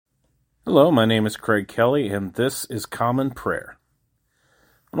Hello, my name is Craig Kelly, and this is Common Prayer.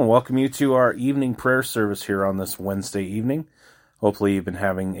 I want to welcome you to our evening prayer service here on this Wednesday evening. Hopefully you've been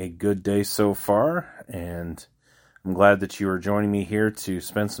having a good day so far, and I'm glad that you are joining me here to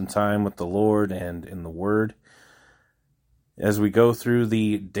spend some time with the Lord and in the Word as we go through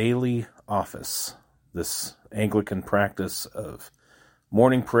the daily office, this Anglican practice of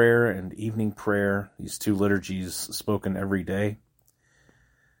morning prayer and evening prayer, these two liturgies spoken every day.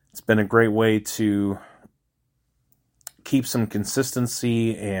 It's been a great way to keep some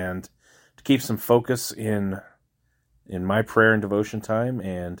consistency and to keep some focus in my prayer and devotion time.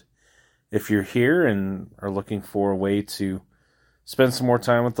 And if you're here and are looking for a way to spend some more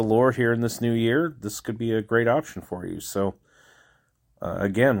time with the Lord here in this new year, this could be a great option for you. So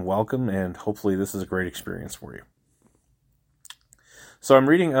again, welcome, and hopefully this is a great experience for you. So I'm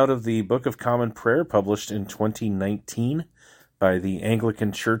reading out of the Book of Common Prayer, published in 2019 by the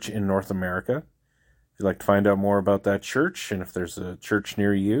Anglican Church in North America. If you'd like to find out more about that church, and if there's a church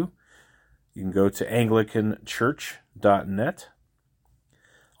near you, you can go to anglicanchurch.net.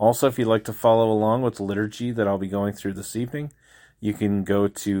 Also, if you'd like to follow along with the liturgy that I'll be going through this evening, you can go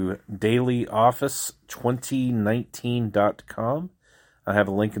to dailyoffice2019.com. I have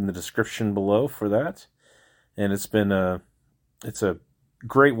a link in the description below for that. And it's a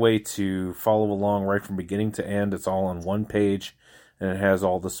great way to follow along right from beginning to end. It's all on one page, and it has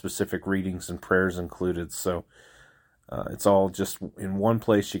all the specific readings and prayers included. So it's all just in one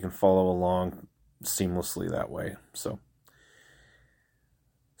place. You can follow along seamlessly that way. So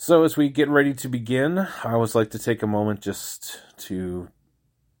as we get ready to begin, I always like to take a moment just to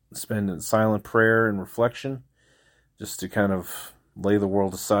spend in silent prayer and reflection, just to kind of lay the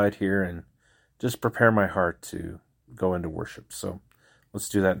world aside here and just prepare my heart to go into worship. So let's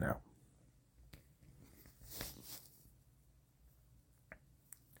do that now.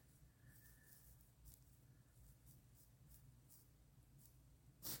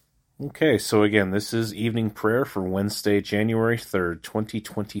 Okay, so again, this is evening prayer for Wednesday, January 3rd,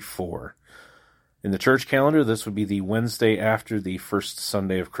 2024. In the church calendar, this would be the Wednesday after the first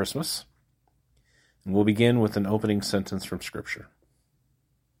Sunday of Christmas. And we'll begin with an opening sentence from Scripture.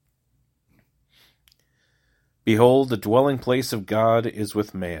 Behold, the dwelling place of God is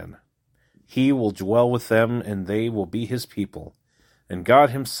with man. He will dwell with them, and they will be his people, and God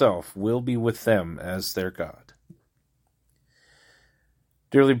himself will be with them as their God.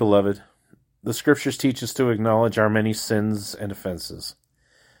 Dearly beloved, the Scriptures teach us to acknowledge our many sins and offenses,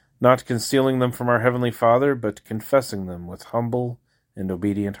 not concealing them from our Heavenly Father, but confessing them with humble and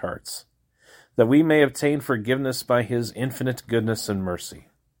obedient hearts, that we may obtain forgiveness by his infinite goodness and mercy.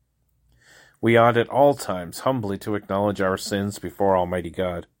 We ought at all times humbly to acknowledge our sins before Almighty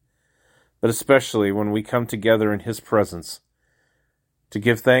God, but especially when we come together in his presence, to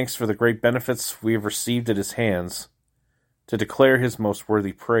give thanks for the great benefits we have received at his hands, to declare his most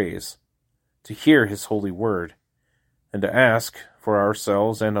worthy praise, to hear his holy word, and to ask for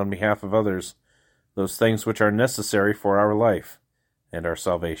ourselves and on behalf of others those things which are necessary for our life and our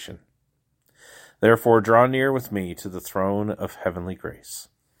salvation. Therefore draw near with me to the throne of heavenly grace.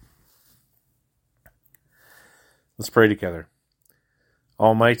 Let's pray together.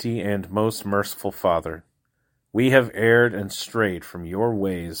 Almighty and most merciful Father, we have erred and strayed from your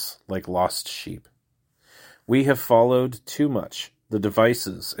ways like lost sheep. We have followed too much the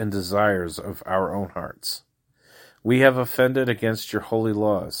devices and desires of our own hearts. We have offended against your holy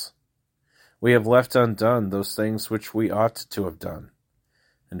laws. We have left undone those things which we ought to have done,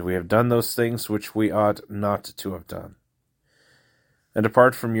 and we have done those things which we ought not to have done. And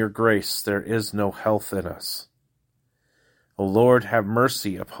apart from your grace, there is no health in us. O Lord, have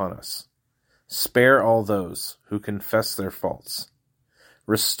mercy upon us. Spare all those who confess their faults.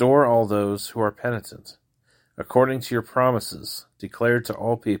 Restore all those who are penitent, according to your promises declared to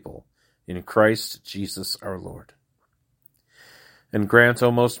all people in Christ Jesus our Lord. And grant, O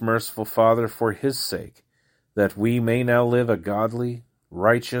most merciful Father, for his sake, that we may now live a godly,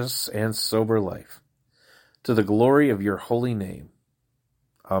 righteous, and sober life, to the glory of your holy name.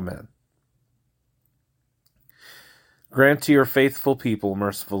 Amen. Grant to your faithful people,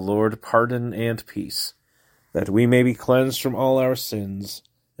 merciful Lord, pardon and peace, that we may be cleansed from all our sins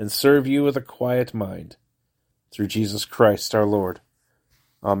and serve you with a quiet mind. Through Jesus Christ our Lord.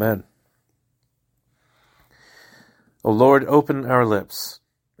 Amen. O Lord, open our lips,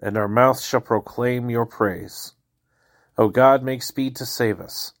 and our mouth shall proclaim your praise. O God, make speed to save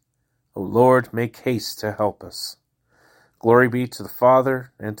us. O Lord, make haste to help us. Glory be to the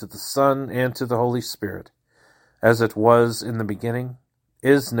Father, and to the Son, and to the Holy Spirit, as it was in the beginning,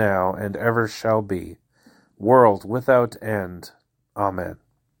 is now, and ever shall be, world without end. Amen.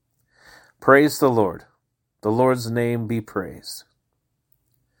 Praise the Lord. The Lord's name be praised.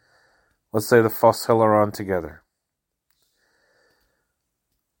 Let's say the Fos Hilaron together.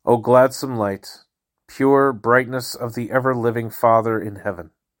 O gladsome light, pure brightness of the ever-living Father in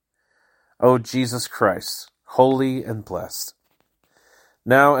heaven. O Jesus Christ, holy and blessed.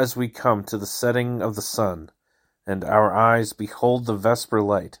 Now as we come to the setting of the sun, and our eyes behold the vesper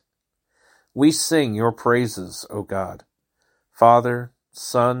light, we sing your praises, O God, Father,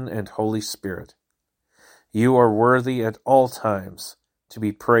 Son, and Holy Spirit. You are worthy at all times to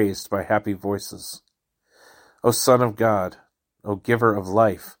be praised by happy voices. O Son of God, O Giver of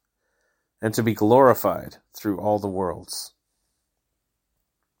life, and to be glorified through all the worlds.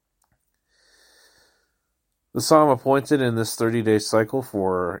 The psalm appointed in this 30-day cycle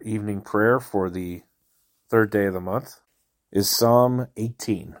for evening prayer for the third day of the month is Psalm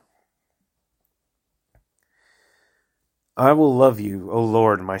 18. I will love you, O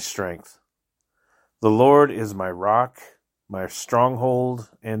Lord, my strength. The Lord is my rock, my stronghold,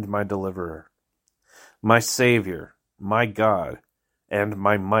 and my deliverer, my Savior, my God, and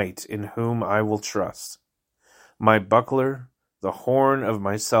my might, in whom I will trust, my buckler, the horn of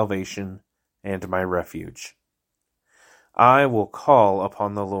my salvation, and my refuge. I will call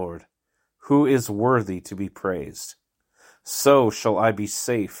upon the Lord, who is worthy to be praised. So shall I be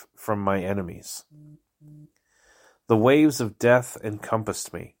safe from my enemies. The waves of death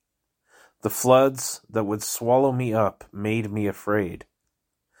encompassed me. The floods that would swallow me up made me afraid.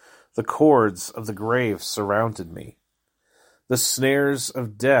 The cords of the grave surrounded me. The snares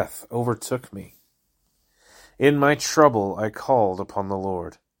of death overtook me. In my trouble I called upon the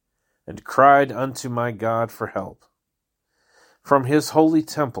Lord, and cried unto my God for help. From his holy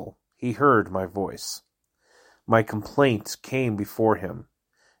temple he heard my voice. My complaint came before him.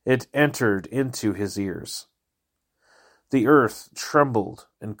 It entered into his ears. The earth trembled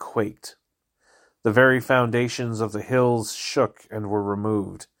and quaked. The very foundations of the hills shook and were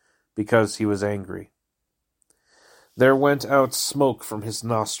removed, because he was angry. There went out smoke from his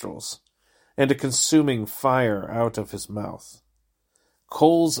nostrils, and a consuming fire out of his mouth.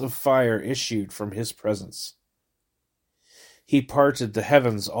 Coals of fire issued from his presence. He parted the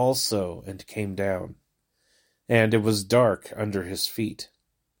heavens also and came down, and it was dark under his feet.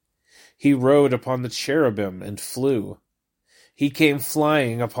 He rode upon the cherubim and flew. He came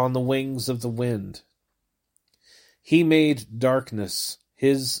flying upon the wings of the wind. He made darkness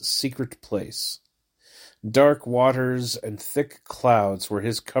his secret place. Dark waters and thick clouds were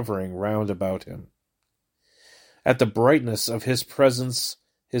his covering round about him. At the brightness of his presence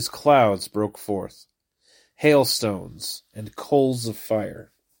his clouds broke forth, hailstones and coals of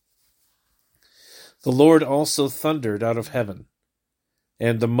fire. The Lord also thundered out of heaven,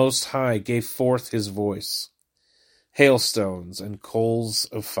 and the Most High gave forth his voice, hailstones and coals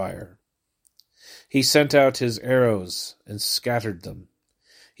of fire. He sent out his arrows and scattered them.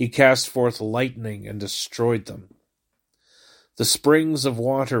 He cast forth lightning and destroyed them. The springs of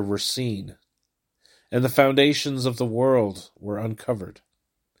water were seen, and the foundations of the world were uncovered.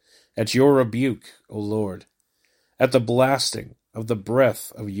 At your rebuke, O Lord, at the blasting of the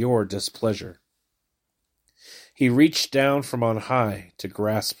breath of your displeasure. He reached down from on high to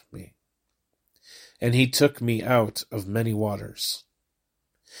grasp me, and he took me out of many waters.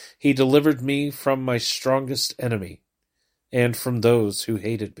 He delivered me from my strongest enemy, and from those who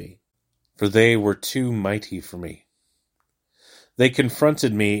hated me, for they were too mighty for me. They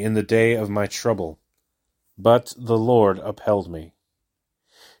confronted me in the day of my trouble, but the Lord upheld me.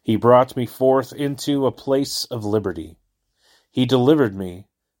 He brought me forth into a place of liberty. He delivered me,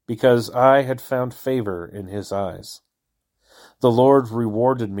 because I had found favor in his eyes. The Lord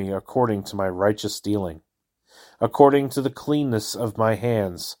rewarded me according to my righteous dealing. According to the cleanness of my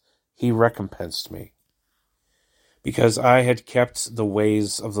hands, he recompensed me. Because I had kept the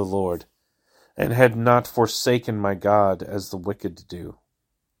ways of the Lord, and had not forsaken my God as the wicked do.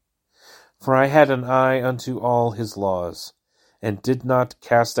 For I had an eye unto all his laws, and did not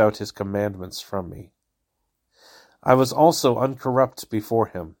cast out his commandments from me. I was also uncorrupt before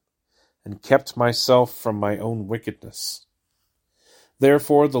him, and kept myself from my own wickedness.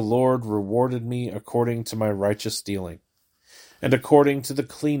 Therefore the Lord rewarded me according to my righteous dealing, and according to the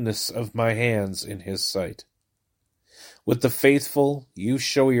cleanness of my hands in his sight. With the faithful you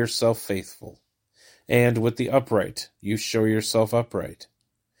show yourself faithful, and with the upright you show yourself upright.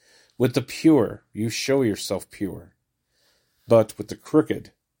 With the pure you show yourself pure, but with the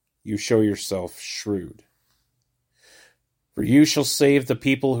crooked you show yourself shrewd. For you shall save the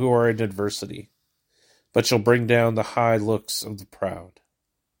people who are in adversity, but shall bring down the high looks of the proud.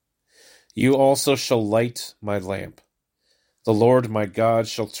 You also shall light my lamp. The Lord my God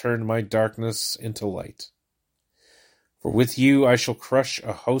shall turn my darkness into light. For with you I shall crush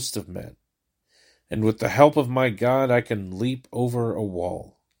a host of men, and with the help of my God I can leap over a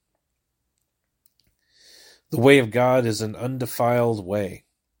wall. The way of God is an undefiled way.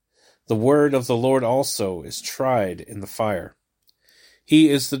 The word of the Lord also is tried in the fire. He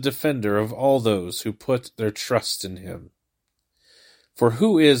is the defender of all those who put their trust in him. For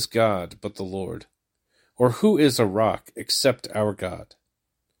who is God but the Lord? Or who is a rock except our God?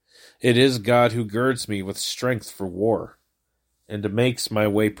 It is God who girds me with strength for war, and makes my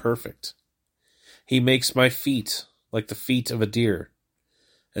way perfect. He makes my feet like the feet of a deer,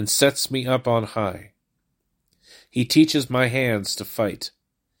 and sets me up on high. He teaches my hands to fight,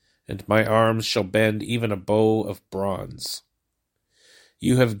 and my arms shall bend even a bow of bronze.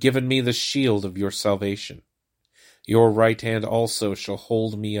 You have given me the shield of your salvation. Your right hand also shall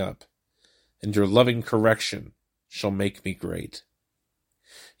hold me up, and your loving correction shall make me great.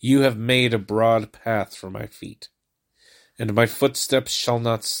 You have made a broad path for my feet, and my footsteps shall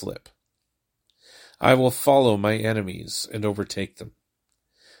not slip. I will follow my enemies and overtake them.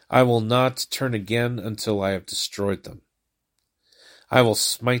 I will not turn again until I have destroyed them. I will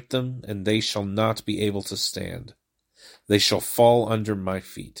smite them, and they shall not be able to stand. They shall fall under my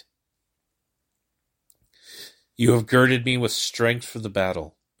feet. You have girded me with strength for the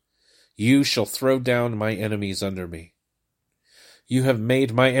battle. You shall throw down my enemies under me. You have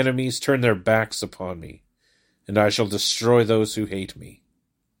made my enemies turn their backs upon me, and I shall destroy those who hate me.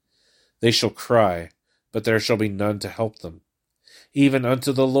 They shall cry, but there shall be none to help them. Even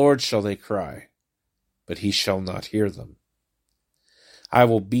unto the Lord shall they cry, but he shall not hear them. I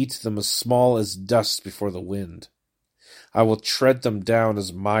will beat them as small as dust before the wind. I will tread them down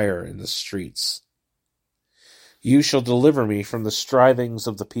as mire in the streets. You shall deliver me from the strivings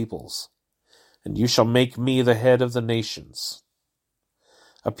of the peoples, and you shall make me the head of the nations.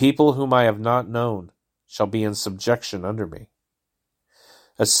 A people whom I have not known shall be in subjection under me.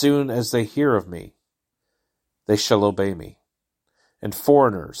 As soon as they hear of me, they shall obey me, and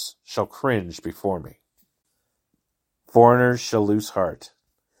foreigners shall cringe before me. Foreigners shall lose heart,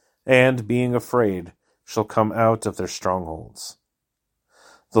 and, being afraid, shall come out of their strongholds.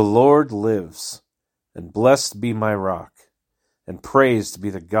 The Lord lives, and blessed be my rock, and praised be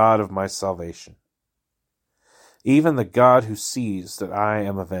the God of my salvation. Even the God who sees that I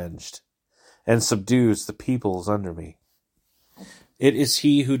am avenged, and subdues the peoples under me. It is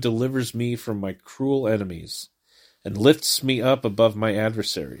he who delivers me from my cruel enemies, and lifts me up above my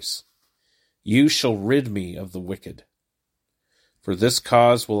adversaries. You shall rid me of the wicked. For this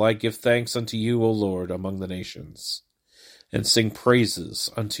cause will I give thanks unto you, O Lord, among the nations, and sing praises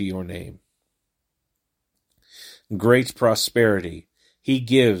unto your name. Great prosperity he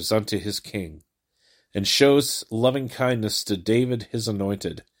gives unto his king, and shows loving kindness to David his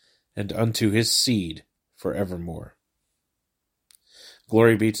anointed, and unto his seed forevermore.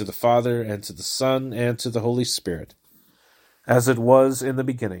 Glory be to the Father, and to the Son, and to the Holy Spirit, as it was in the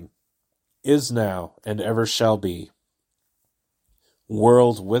beginning, is now, and ever shall be,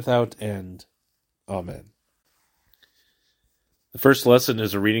 world without end. Amen. The first lesson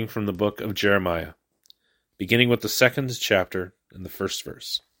is a reading from the book of Jeremiah, beginning with the 2nd chapter and the 1st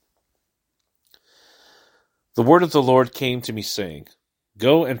verse. The word of the Lord came to me, saying,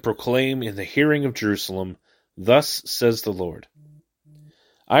 Go and proclaim in the hearing of Jerusalem, Thus says the Lord,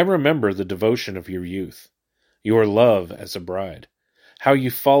 I remember the devotion of your youth, your love as a bride, how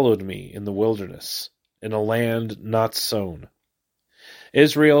you followed me in the wilderness, in a land not sown.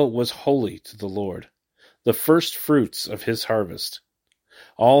 Israel was holy to the Lord, the first fruits of his harvest.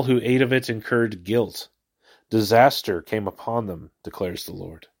 All who ate of it incurred guilt. Disaster came upon them, declares the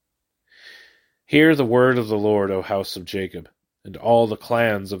Lord. Hear the word of the Lord, O house of Jacob, and all the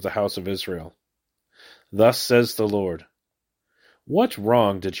clans of the house of Israel. Thus says the Lord, What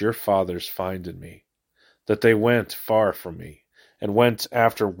wrong did your fathers find in me, that they went far from me, and went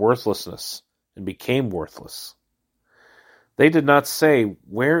after worthlessness, and became worthless? They did not say,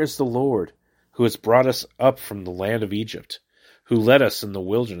 Where is the Lord, who has brought us up from the land of Egypt, who led us in the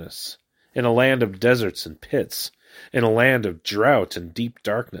wilderness, in a land of deserts and pits, in a land of drought and deep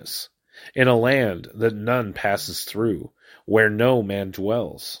darkness, in a land that none passes through, where no man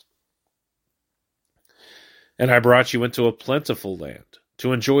dwells? And I brought you into a plentiful land,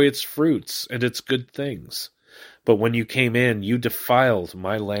 to enjoy its fruits and its good things. But when you came in, you defiled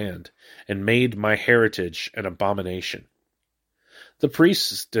my land, and made my heritage an abomination. The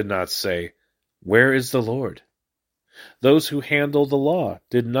priests did not say, Where is the Lord? Those who handle the law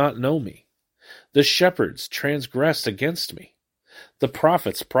did not know me. The shepherds transgressed against me. The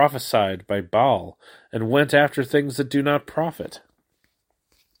prophets prophesied by Baal and went after things that do not profit.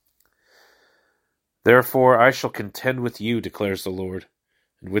 Therefore I shall contend with you, declares the Lord,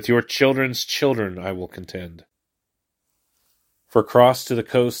 and with your children's children I will contend. For cross to the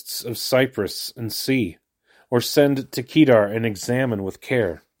coasts of Cyprus and see, or send to Kedar and examine with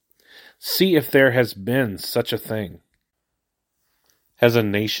care. See if there has been such a thing. Has a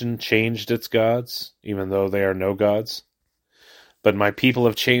nation changed its gods, even though they are no gods? But my people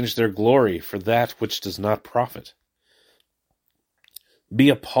have changed their glory for that which does not profit. Be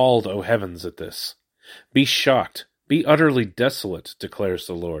appalled, O heavens, at this. Be shocked, be utterly desolate, declares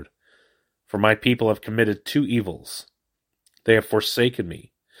the Lord. For my people have committed two evils. They have forsaken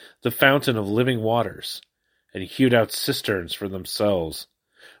me, the fountain of living waters, and hewed out cisterns for themselves,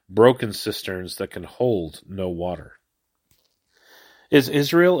 broken cisterns that can hold no water. Is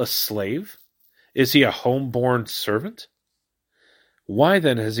Israel a slave? Is he a home-born servant? Why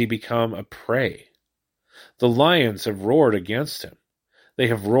then has he become a prey? The lions have roared against him. They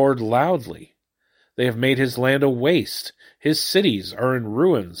have roared loudly. They have made his land a waste. His cities are in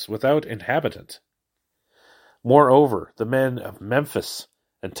ruins without inhabitant. Moreover, the men of Memphis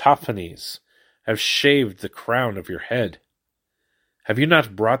and Tahpanhes have shaved the crown of your head. Have you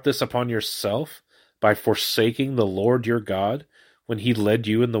not brought this upon yourself by forsaking the Lord your God when he led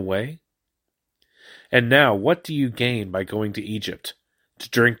you in the way? And now what do you gain by going to Egypt, to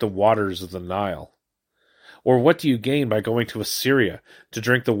drink the waters of the Nile? Or what do you gain by going to Assyria, to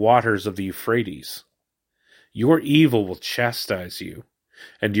drink the waters of the Euphrates? Your evil will chastise you,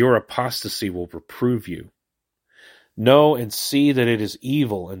 and your apostasy will reprove you. Know and see that it is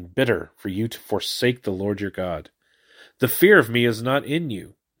evil and bitter for you to forsake the Lord your God. The fear of me is not in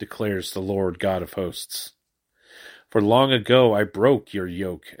you, declares the Lord God of hosts. For long ago I broke your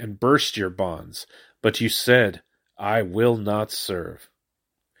yoke and burst your bonds, but you said, I will not serve.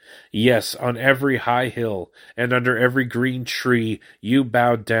 Yes, on every high hill and under every green tree you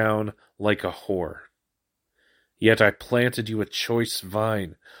bowed down like a whore. Yet I planted you a choice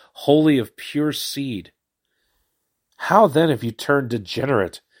vine, wholly of pure seed. How then have you turned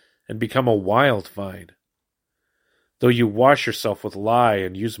degenerate and become a wild vine? Though you wash yourself with lye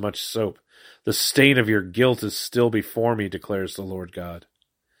and use much soap, the stain of your guilt is still before me, declares the Lord God.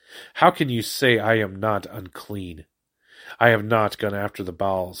 How can you say, I am not unclean? I have not gone after the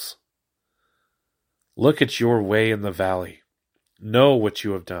Baals. Look at your way in the valley. Know what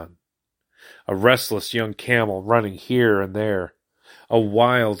you have done. A restless young camel running here and there. A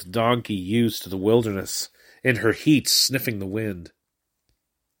wild donkey used to the wilderness, in her heat sniffing the wind.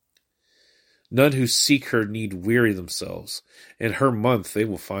 None who seek her need weary themselves. In her month they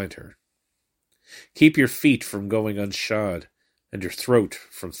will find her. Keep your feet from going unshod, and your throat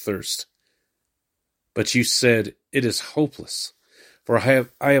from thirst. But you said, it is hopeless, for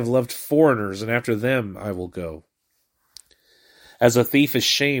I have loved foreigners, and after them I will go. As a thief is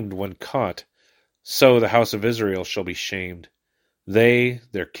shamed when caught, so the house of Israel shall be shamed. They,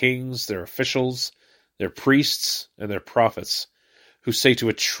 their kings, their officials, their priests, and their prophets, who say to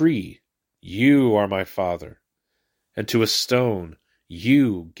a tree, you are my father, and to a stone,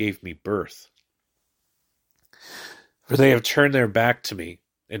 you gave me birth. For they have turned their back to me,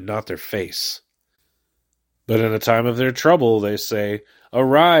 and not their face. But in the time of their trouble they say,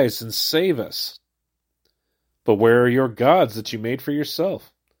 arise and save us. But where are your gods that you made for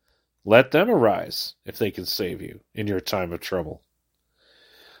yourself? Let them arise, if they can save you, in your time of trouble.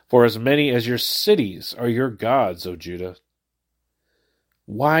 For as many as your cities are your gods, O Judah.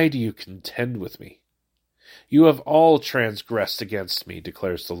 Why do you contend with me? You have all transgressed against me,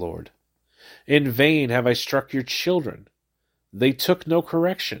 declares the Lord. In vain have I struck your children. They took no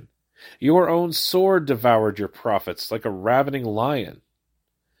correction. Your own sword devoured your prophets like a ravening lion.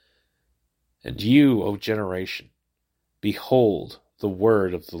 And you, O generation, behold the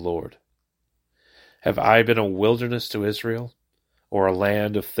word of the Lord. Have I been a wilderness to Israel, or a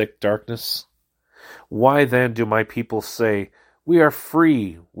land of thick darkness? Why then do my people say, we are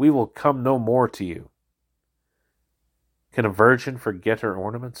free, we will come no more to you? Can a virgin forget her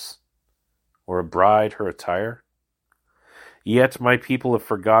ornaments, or a bride her attire? Yet my people have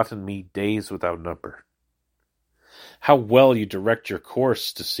forgotten me days without number. How well you direct your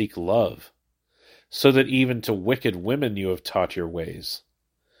course to seek love, so that even to wicked women you have taught your ways.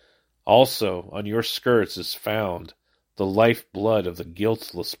 Also on your skirts is found the life-blood of the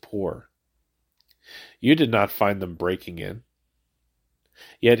guiltless poor. You did not find them breaking in.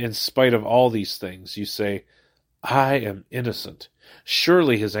 Yet in spite of all these things you say, I am innocent.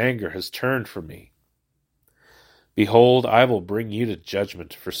 Surely his anger has turned from me. Behold, I will bring you to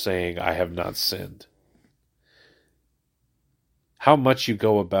judgment for saying, I have not sinned. how much you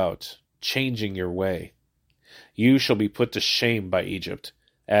go about, changing your way. You shall be put to shame by Egypt,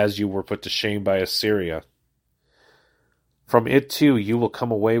 as you were put to shame by Assyria. From it too you will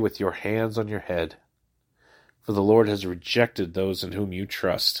come away with your hands on your head. For the Lord has rejected those in whom you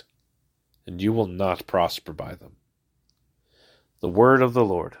trust, and you will not prosper by them. The word of the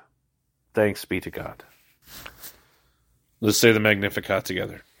Lord. Thanks be to God. Let's say the Magnificat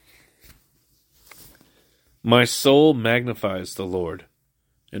together. My soul magnifies the Lord,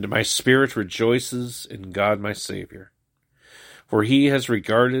 and my spirit rejoices in God my Savior. For he has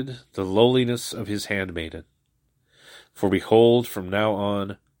regarded the lowliness of his handmaiden. For behold, from now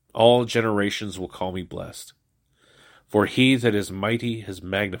on, all generations will call me blessed. For he that is mighty has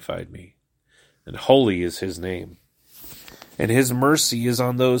magnified me, and holy is his name. And his mercy is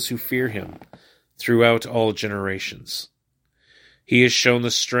on those who fear him throughout all generations. He has shown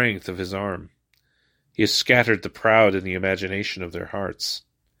the strength of his arm. He has scattered the proud in the imagination of their hearts.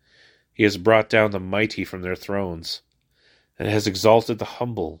 He has brought down the mighty from their thrones, and has exalted the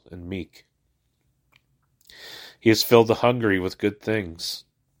humble and meek. He has filled the hungry with good things,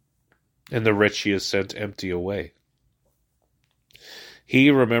 and the rich he has sent empty away.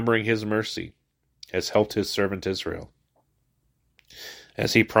 He, remembering his mercy, has helped his servant Israel,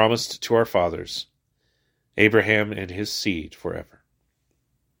 as he promised to our fathers, Abraham and his seed forever.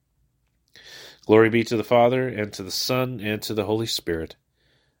 Glory be to the Father, and to the Son, and to the Holy Spirit,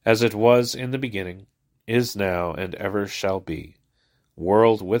 as it was in the beginning, is now, and ever shall be,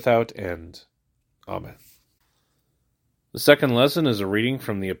 world without end. Amen. The second lesson is a reading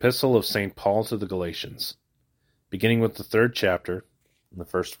from the Epistle of St. Paul to the Galatians, beginning with the 3rd chapter, and the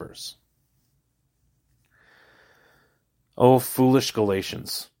 1st verse. O foolish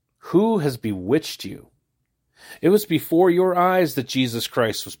Galatians, who has bewitched you? It was before your eyes that Jesus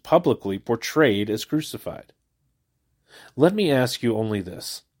Christ was publicly portrayed as crucified. Let me ask you only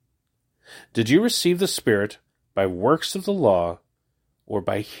this. Did you receive the Spirit by works of the law or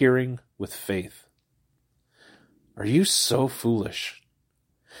by hearing with faith? Are you so foolish?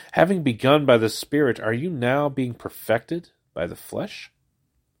 Having begun by the Spirit, are you now being perfected by the flesh?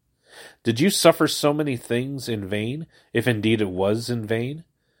 Did you suffer so many things in vain, if indeed it was in vain?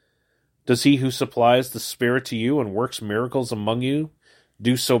 Does he who supplies the Spirit to you and works miracles among you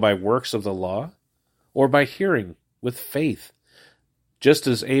do so by works of the law, or by hearing with faith, just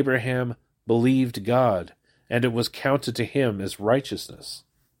as Abraham believed God, and it was counted to him as righteousness?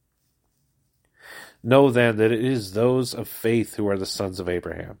 Know then that it is those of faith who are the sons of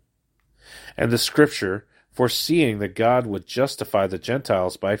Abraham. And the Scripture, foreseeing that God would justify the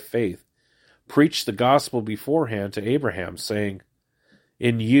Gentiles by faith, preached the gospel beforehand to Abraham, saying,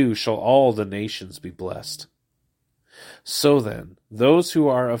 In you shall all the nations be blessed. So then, those who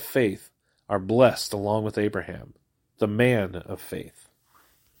are of faith are blessed along with Abraham, the man of faith.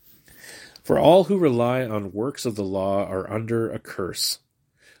 For all who rely on works of the law are under a curse.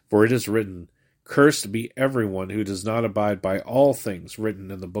 For it is written, Cursed be everyone who does not abide by all things written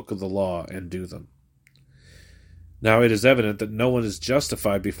in the book of the law and do them. Now it is evident that no one is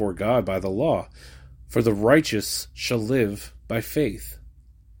justified before God by the law, for the righteous shall live by faith.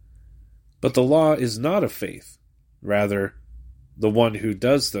 But the law is not of faith. Rather, the one who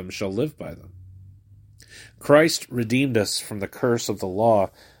does them shall live by them. Christ redeemed us from the curse of the law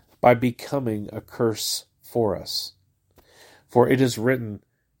by becoming a curse for us. For it is written,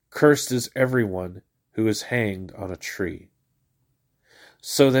 Cursed is everyone who is hanged on a tree.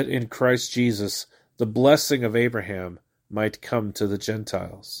 So that in Christ Jesus the blessing of Abraham might come to the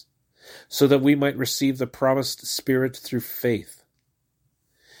Gentiles, so that we might receive the promised Spirit through faith.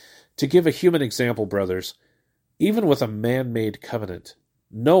 To give a human example, brothers, even with a man-made covenant,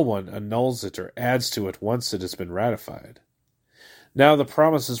 no one annuls it or adds to it once it has been ratified. Now the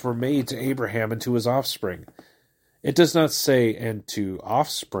promises were made to Abraham and to his offspring. It does not say, and to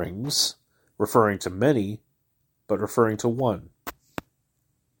offsprings, referring to many, but referring to one.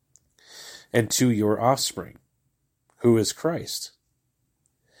 And to your offspring, who is Christ.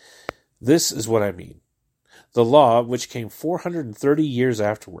 This is what I mean. The law, which came 430 years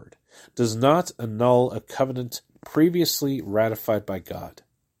afterward, does not annul a covenant previously ratified by God,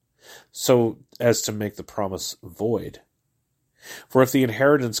 so as to make the promise void. For if the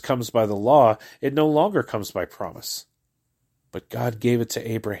inheritance comes by the law, it no longer comes by promise. But God gave it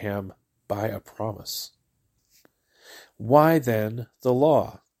to Abraham by a promise. Why then the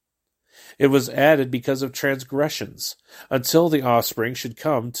law? It was added because of transgressions, until the offspring should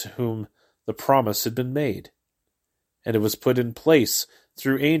come to whom the promise had been made. And it was put in place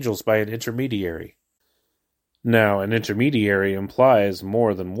through angels by an intermediary. Now, an intermediary implies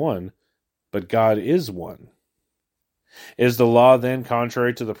more than one, but God is one. Is the law then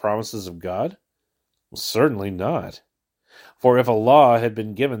contrary to the promises of God? Well, certainly not. For if a law had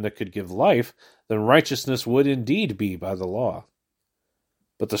been given that could give life, then righteousness would indeed be by the law.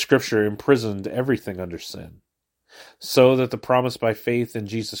 But the Scripture imprisoned everything under sin, so that the promise by faith in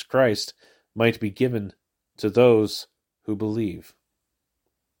Jesus Christ might be given to those who believe.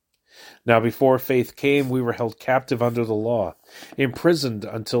 Now before faith came, we were held captive under the law, imprisoned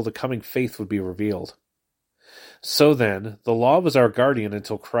until the coming faith would be revealed. So then, the law was our guardian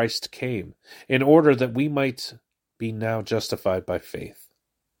until Christ came, in order that we might be now justified by faith.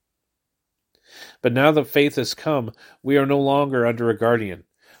 But now that faith has come, we are no longer under a guardian,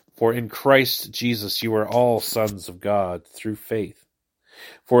 for in Christ Jesus you are all sons of God through faith.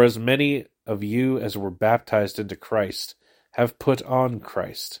 For as many of you as were baptized into Christ have put on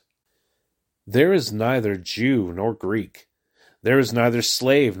Christ. There is neither Jew nor Greek. There is neither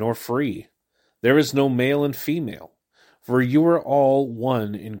slave nor free. There is no male and female, for you are all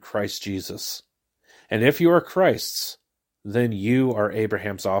one in Christ Jesus. And if you are Christ's, then you are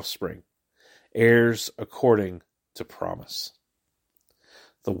Abraham's offspring, heirs according to promise.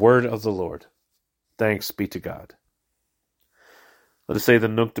 The word of the Lord. Thanks be to God. Let us say the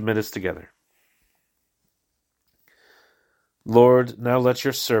Nunc Dimittis together. Lord, now let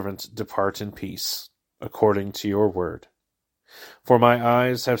your servant depart in peace, according to your word. For my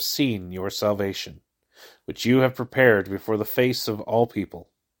eyes have seen your salvation, which you have prepared before the face of all people,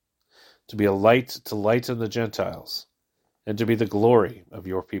 to be a light to lighten the Gentiles, and to be the glory of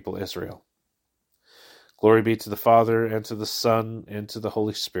your people Israel. Glory be to the Father, and to the Son, and to the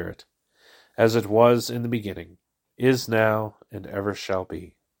Holy Spirit, as it was in the beginning, is now, and ever shall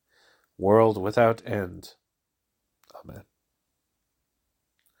be, world without end. Amen.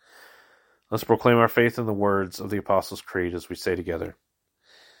 Let's proclaim our faith in the words of the Apostles' Creed as we say together.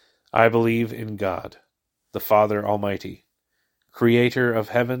 I believe in God, the Father Almighty, creator of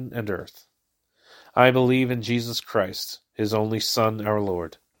heaven and earth. I believe in Jesus Christ, his only Son, our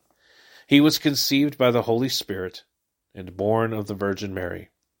Lord. He was conceived by the Holy Spirit and born of the Virgin Mary.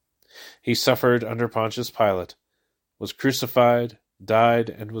 He suffered under Pontius Pilate, was crucified, died,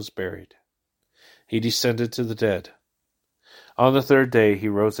 and was buried. He descended to the dead. On the third day he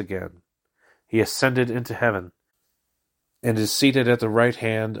rose again. He ascended into heaven and is seated at the right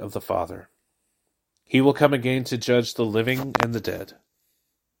hand of the Father. He will come again to judge the living and the dead.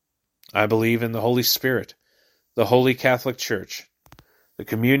 I believe in the Holy Spirit, the Holy Catholic Church, the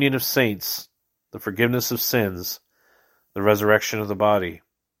communion of saints, the forgiveness of sins, the resurrection of the body,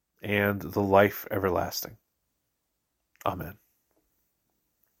 and the life everlasting. Amen.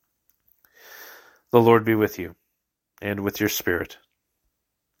 The Lord be with you, and with your spirit.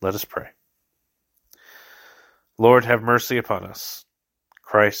 Let us pray. Lord, have mercy upon us.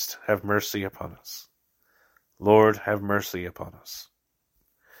 Christ, have mercy upon us. Lord, have mercy upon us.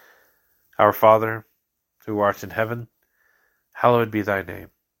 Our Father, who art in heaven, hallowed be thy name.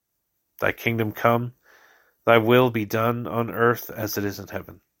 Thy kingdom come, thy will be done on earth as it is in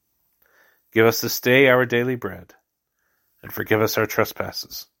heaven. Give us this day our daily bread, and forgive us our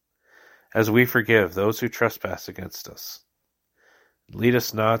trespasses, as we forgive those who trespass against us. Lead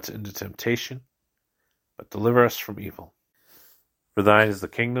us not into temptation, but deliver us from evil. For thine is the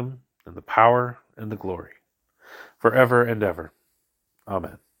kingdom, and the power, and the glory, forever and ever.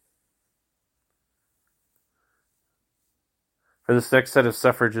 Amen. For this next set of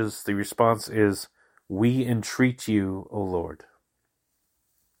suffrages, the response is, We entreat you, O Lord.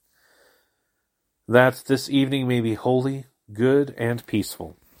 That this evening may be holy, good, and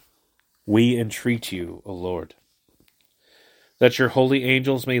peaceful, we entreat you, O Lord. That your holy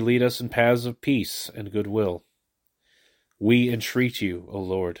angels may lead us in paths of peace and goodwill, we entreat you, O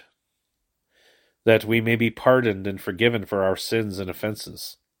Lord. That we may be pardoned and forgiven for our sins and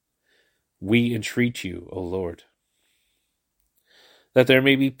offenses, we entreat you, O Lord. That there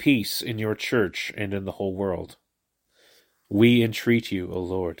may be peace in your church and in the whole world, we entreat you, O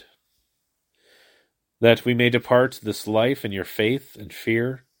Lord. That we may depart this life in your faith and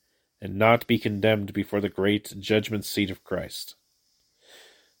fear, and not be condemned before the great judgment seat of Christ,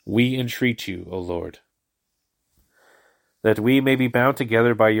 we entreat you, O Lord. That we may be bound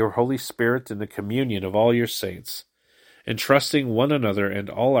together by your Holy Spirit in the communion of all your saints, entrusting one another and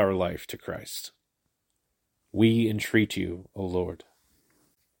all our life to Christ, we entreat you, O Lord.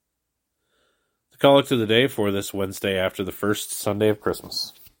 The collect of the day for this Wednesday after the first Sunday of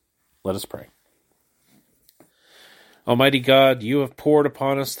Christmas. Let us pray. Almighty God, you have poured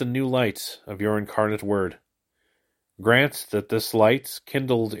upon us the new light of your incarnate word. Grant that this light,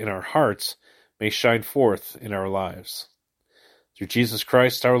 kindled in our hearts, may shine forth in our lives. Through Jesus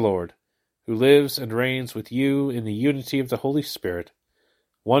Christ our Lord, who lives and reigns with you in the unity of the Holy Spirit,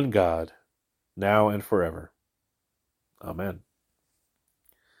 one God, now and forever. Amen.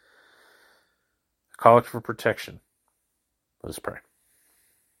 A collect for protection. Let us pray.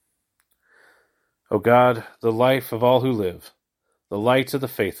 O God, the life of all who live, the light of the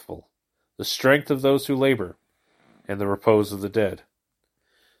faithful, the strength of those who labor, and the repose of the dead,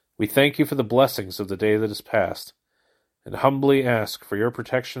 we thank you for the blessings of the day that is past, and humbly ask for your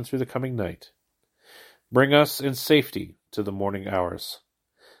protection through the coming night. Bring us in safety to the morning hours,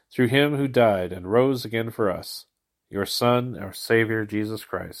 through him who died and rose again for us, your Son, our Savior, Jesus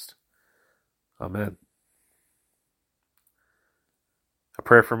Christ. Amen. A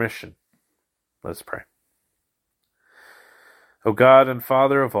prayer for mission. Let us pray. O God and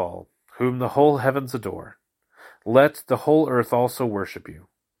Father of all, whom the whole heavens adore, let the whole earth also worship you.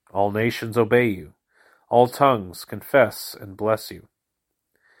 All nations obey you. All tongues confess and bless you.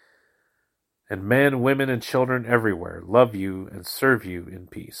 And men, women, and children everywhere love you and serve you in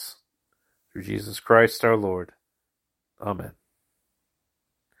peace. Through Jesus Christ our Lord. Amen.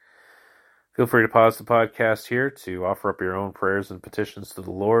 Feel free to pause the podcast here to offer up your own prayers and petitions to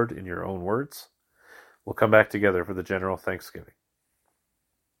the Lord in your own words. We'll come back together for the general thanksgiving.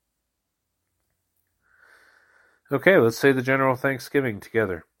 Okay, let's say the general thanksgiving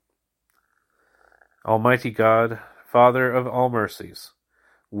together. Almighty God, Father of all mercies,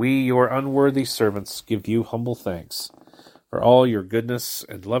 we, your unworthy servants, give you humble thanks for all your goodness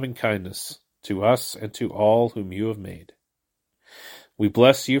and loving kindness to us and to all whom you have made. We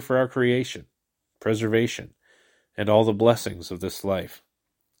bless you for our creation, preservation, and all the blessings of this life,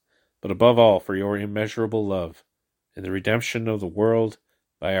 but above all for your immeasurable love and the redemption of the world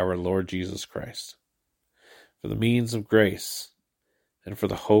by our Lord Jesus Christ, for the means of grace and for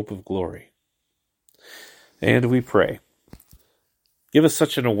the hope of glory. And we pray, give us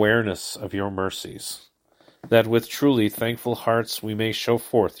such an awareness of your mercies, that with truly thankful hearts we may show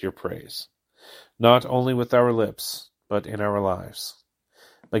forth your praise, not only with our lips, but in our lives,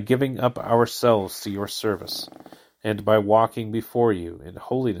 by giving up ourselves to your service, and by walking before you in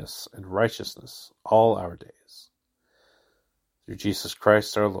holiness and righteousness all our days. Through Jesus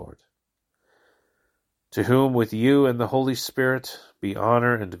Christ our Lord, to whom with you and the Holy Spirit be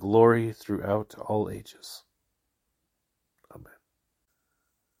honor and glory throughout all ages. Amen.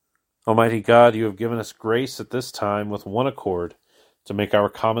 Almighty God, you have given us grace at this time with one accord to make our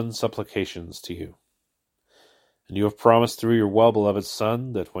common supplications to you. And you have promised through your well-beloved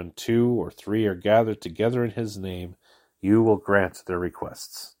Son that when 2 or 3 are gathered together in his name, you will grant their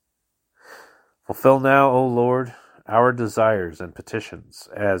requests. Fulfill now, O Lord, our desires and petitions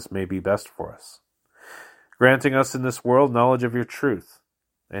as may be best for us, granting us in this world knowledge of your truth,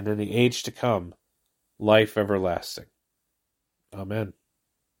 and in the age to come, life everlasting. Amen.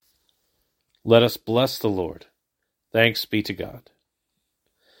 Let us bless the Lord. Thanks be to God.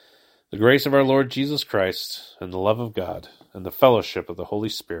 The grace of our Lord Jesus Christ, and the love of God, and the fellowship of the Holy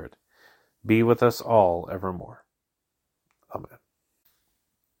Spirit be with us all evermore. Amen.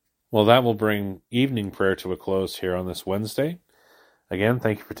 Well, that will bring evening prayer to a close here on this Wednesday. Again,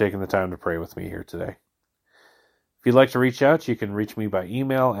 thank you for taking the time to pray with me here today. If you'd like to reach out, you can reach me by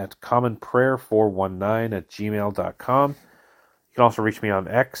email at commonprayer419@gmail.com. You can also reach me on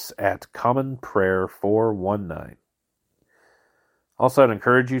X at commonprayer419. Also, I'd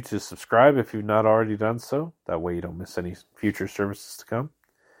encourage you to subscribe if you've not already done so. That way you don't miss any future services to come.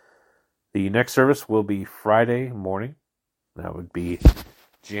 The next service will be Friday morning. That would be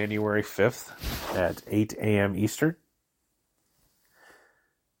January 5th at 8 a.m. Eastern.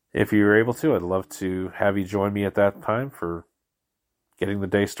 If you're able to, I'd love to have you join me at that time for getting the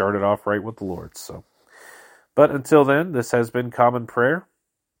day started off right with the Lord. But until then, this has been Common Prayer.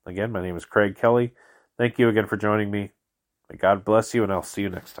 Again, my name is Craig Kelly. Thank you again for joining me. May God bless you, and I'll see you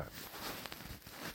next time.